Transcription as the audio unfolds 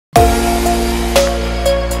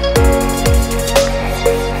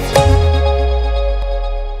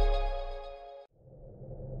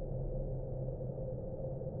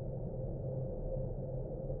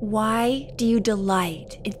Why do you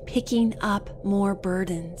delight in picking up more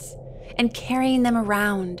burdens and carrying them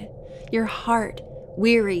around, your heart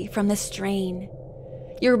weary from the strain,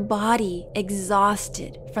 your body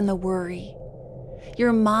exhausted from the worry,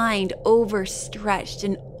 your mind overstretched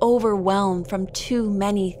and overwhelmed from too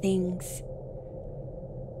many things?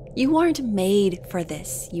 You aren't made for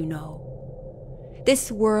this, you know.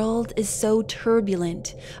 This world is so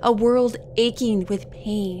turbulent, a world aching with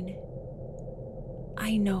pain.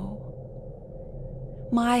 I know.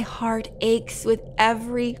 My heart aches with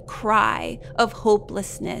every cry of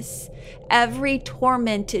hopelessness, every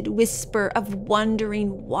tormented whisper of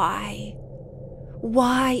wondering why.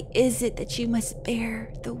 Why is it that you must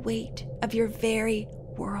bear the weight of your very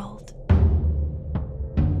world?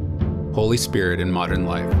 Holy Spirit in modern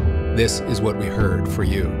life, this is what we heard for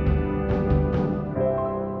you.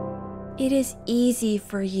 It is easy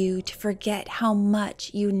for you to forget how much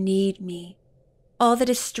you need me. All the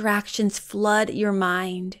distractions flood your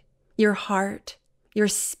mind, your heart, your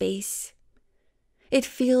space. It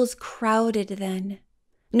feels crowded then.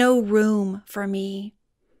 No room for me.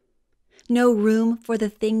 No room for the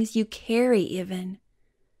things you carry even.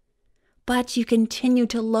 But you continue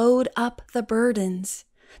to load up the burdens,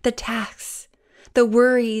 the tasks, the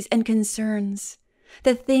worries and concerns,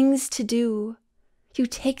 the things to do. You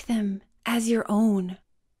take them as your own.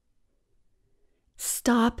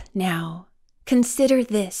 Stop now. Consider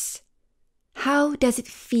this. How does it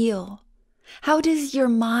feel? How does your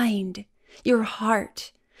mind, your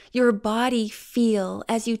heart, your body feel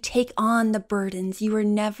as you take on the burdens you were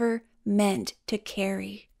never meant to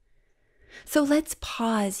carry? So let's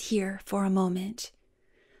pause here for a moment.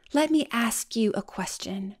 Let me ask you a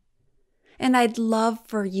question, and I'd love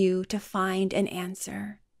for you to find an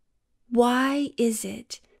answer. Why is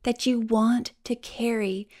it that you want to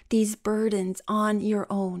carry these burdens on your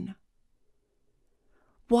own?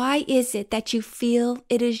 Why is it that you feel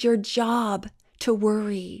it is your job to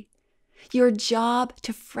worry, your job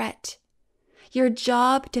to fret, your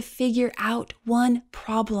job to figure out one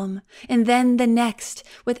problem and then the next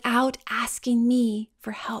without asking me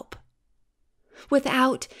for help,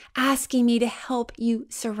 without asking me to help you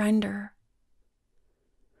surrender,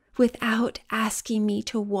 without asking me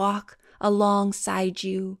to walk alongside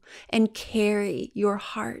you and carry your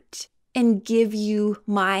heart and give you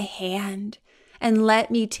my hand and let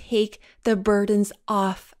me take the burdens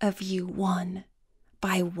off of you one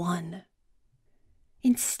by one?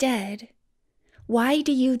 Instead, why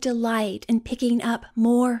do you delight in picking up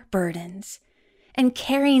more burdens and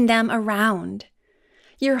carrying them around,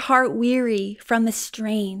 your heart weary from the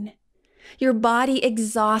strain, your body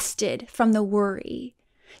exhausted from the worry,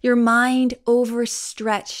 your mind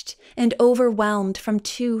overstretched and overwhelmed from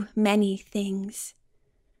too many things?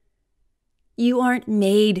 You aren't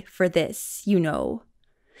made for this, you know.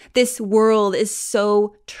 This world is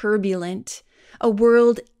so turbulent, a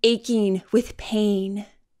world aching with pain.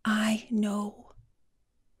 I know.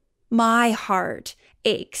 My heart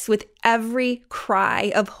aches with every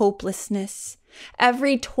cry of hopelessness,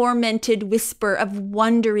 every tormented whisper of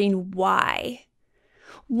wondering why.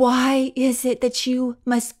 Why is it that you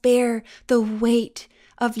must bear the weight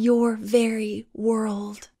of your very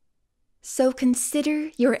world? So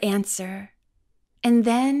consider your answer. And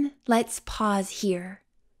then let's pause here.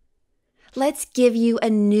 Let's give you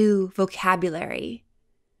a new vocabulary.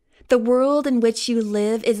 The world in which you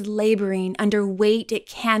live is laboring under weight it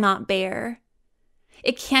cannot bear.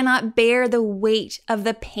 It cannot bear the weight of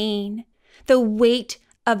the pain, the weight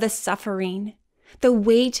of the suffering, the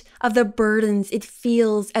weight of the burdens it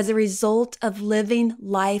feels as a result of living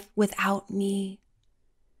life without me.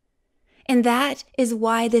 And that is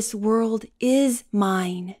why this world is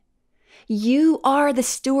mine. You are the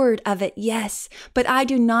steward of it, yes, but I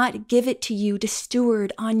do not give it to you to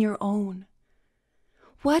steward on your own.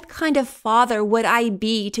 What kind of father would I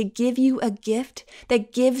be to give you a gift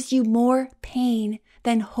that gives you more pain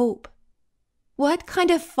than hope? What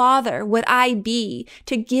kind of father would I be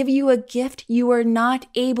to give you a gift you are not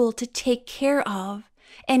able to take care of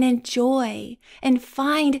and enjoy and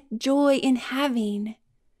find joy in having?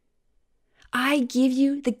 I give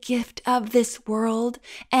you the gift of this world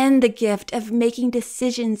and the gift of making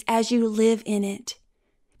decisions as you live in it,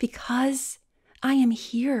 because I am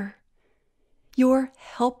here, your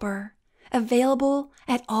helper, available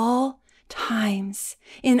at all times,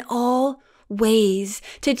 in all ways,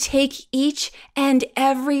 to take each and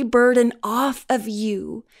every burden off of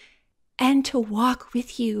you and to walk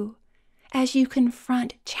with you as you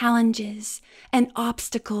confront challenges and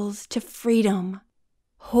obstacles to freedom,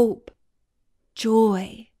 hope,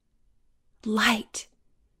 joy, light,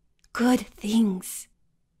 good things.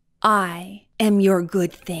 I am your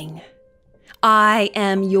good thing. I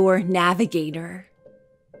am your navigator.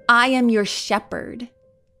 I am your shepherd.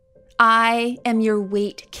 I am your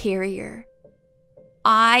weight carrier.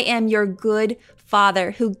 I am your good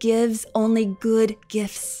Father who gives only good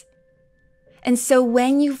gifts. And so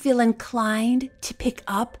when you feel inclined to pick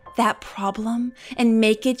up that problem and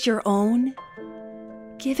make it your own,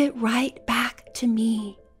 give it right back to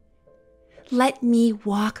me. Let me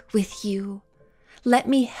walk with you. Let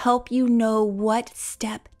me help you know what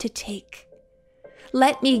step to take.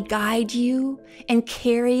 Let me guide you and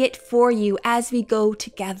carry it for you as we go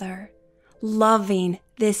together, loving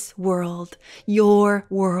this world, your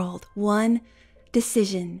world, one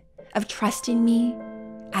decision of trusting me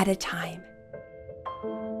at a time.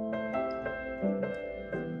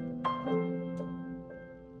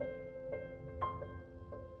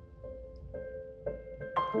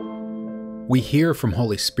 We hear from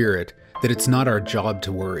Holy Spirit that it's not our job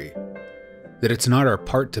to worry, that it's not our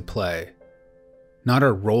part to play, not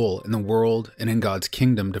our role in the world and in God's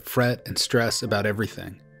kingdom to fret and stress about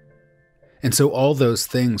everything. And so all those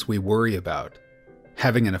things we worry about,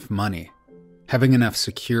 having enough money, having enough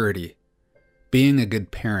security, being a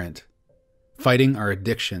good parent, fighting our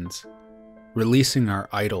addictions, releasing our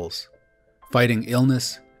idols, fighting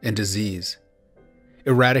illness and disease,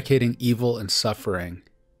 eradicating evil and suffering,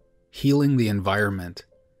 healing the environment,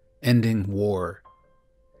 ending war.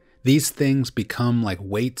 These things become like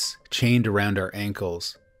weights chained around our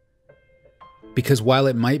ankles. Because while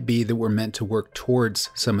it might be that we're meant to work towards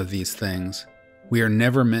some of these things, we are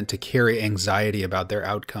never meant to carry anxiety about their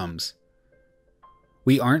outcomes.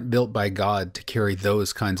 We aren't built by God to carry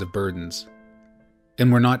those kinds of burdens.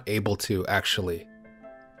 And we're not able to, actually.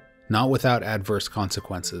 Not without adverse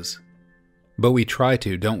consequences. But we try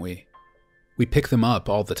to, don't we? We pick them up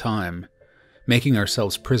all the time, making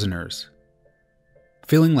ourselves prisoners.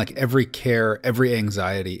 Feeling like every care, every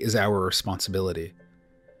anxiety is our responsibility.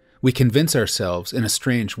 We convince ourselves in a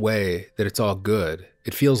strange way that it's all good.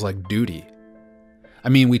 It feels like duty. I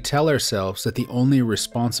mean, we tell ourselves that the only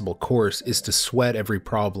responsible course is to sweat every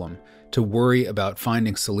problem, to worry about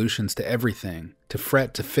finding solutions to everything, to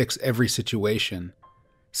fret to fix every situation.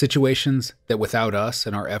 Situations that without us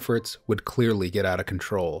and our efforts would clearly get out of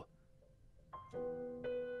control.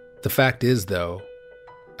 The fact is, though,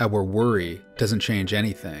 our worry doesn't change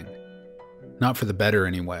anything. Not for the better,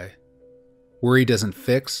 anyway. Worry doesn't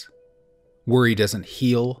fix. Worry doesn't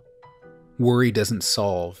heal. Worry doesn't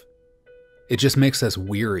solve. It just makes us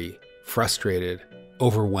weary, frustrated,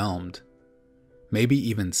 overwhelmed, maybe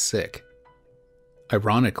even sick.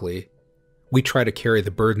 Ironically, we try to carry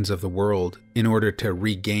the burdens of the world in order to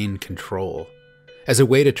regain control, as a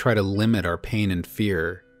way to try to limit our pain and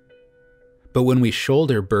fear. But when we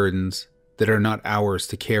shoulder burdens that are not ours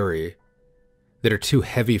to carry, that are too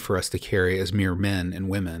heavy for us to carry as mere men and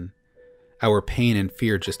women, our pain and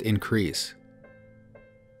fear just increase.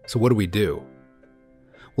 So what do?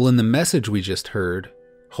 Well, in the message we just heard,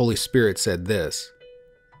 Holy Spirit said this: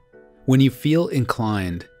 when you feel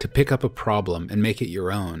inclined to pick up a problem and make it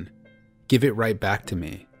your own, give it right back to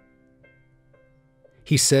me.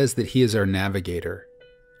 He says that he is our navigator,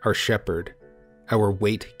 our shepherd, our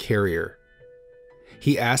weight carrier.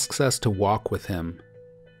 He asks us to walk with him,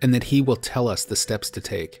 and that he will tell us the steps to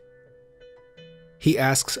take. He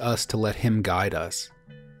asks us to let him guide us,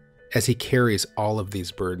 as he carries all of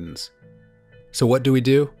these burdens. So what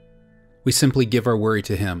do? We simply give our worry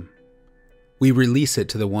to him. We release it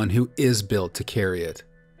to the one who is built to carry it.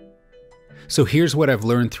 So here's what I've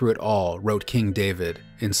learned through it all, wrote King David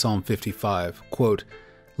in Psalm 55, quote,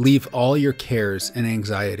 "Leave all your cares and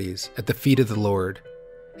anxieties at the feet of the Lord,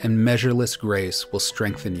 and measureless grace will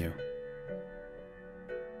strengthen you."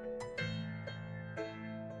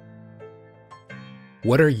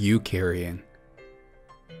 What are you carrying?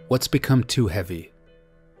 What's become too heavy?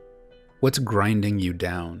 What's grinding you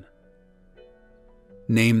down?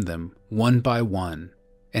 Name them one by one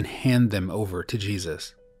and hand them over to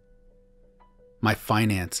Jesus. My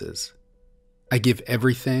finances. I give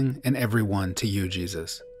everything and everyone to you,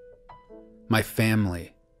 Jesus. My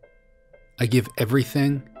family. I give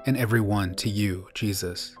everything and everyone to you,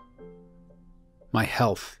 Jesus. My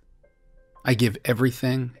health. I give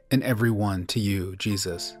everything and everyone to you,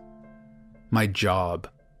 Jesus. My job.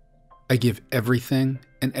 I give everything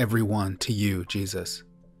and everyone to you, Jesus.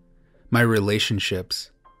 My relationships.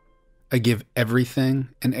 I give everything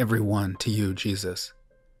and everyone to you, Jesus.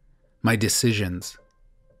 My decisions.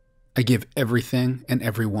 I give everything and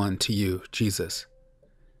everyone to you, Jesus.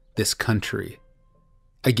 This country.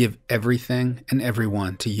 I give everything and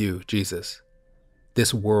everyone to you, Jesus.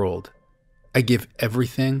 This world. I give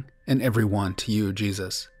everything and everyone to you,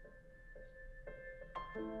 Jesus.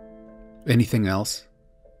 Anything else?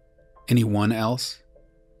 Anyone else?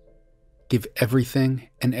 Give everything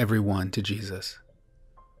and everyone to Jesus.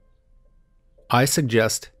 I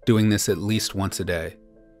suggest doing this at least once a day.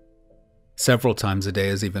 Several times a day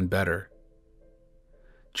is even better.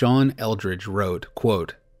 John Eldredge wrote,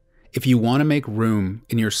 quote, "If you want to make room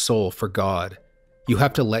in your soul for God, you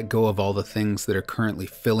have to let go of all the things that are currently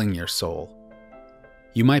filling your soul.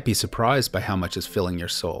 You might be surprised by how much is filling your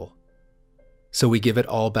soul. So we give it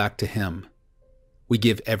all back to Him. We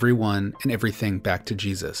give everyone and everything back to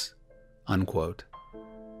Jesus." Unquote.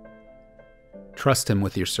 Trust Him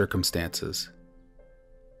with your circumstances.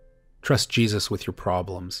 Trust Jesus with your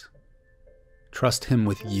problems. Trust Him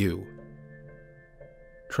with you.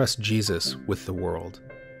 Trust Jesus with the world.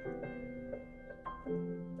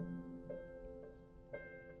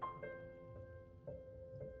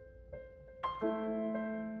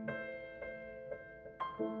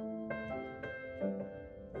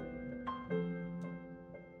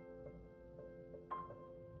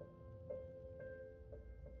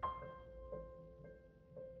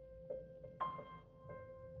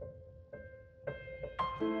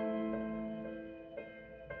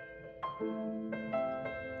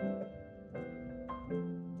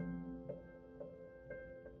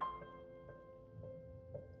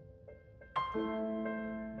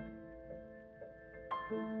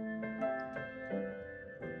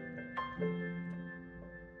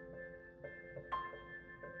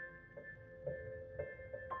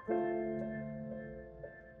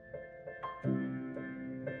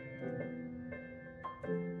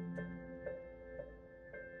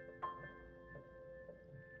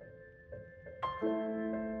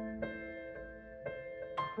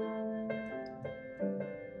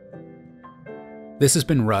 This has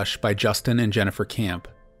been Rush by Justin and Jennifer Camp.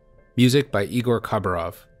 Music by Igor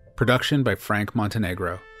Khabarov. Production by Frank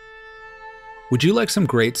Montenegro. Would you like some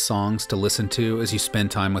great songs to listen to as you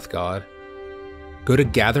spend time with God? Go to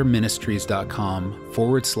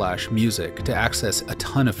gatherministries.com/music to access a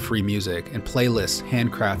ton of free music and playlists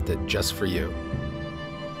handcrafted just for you.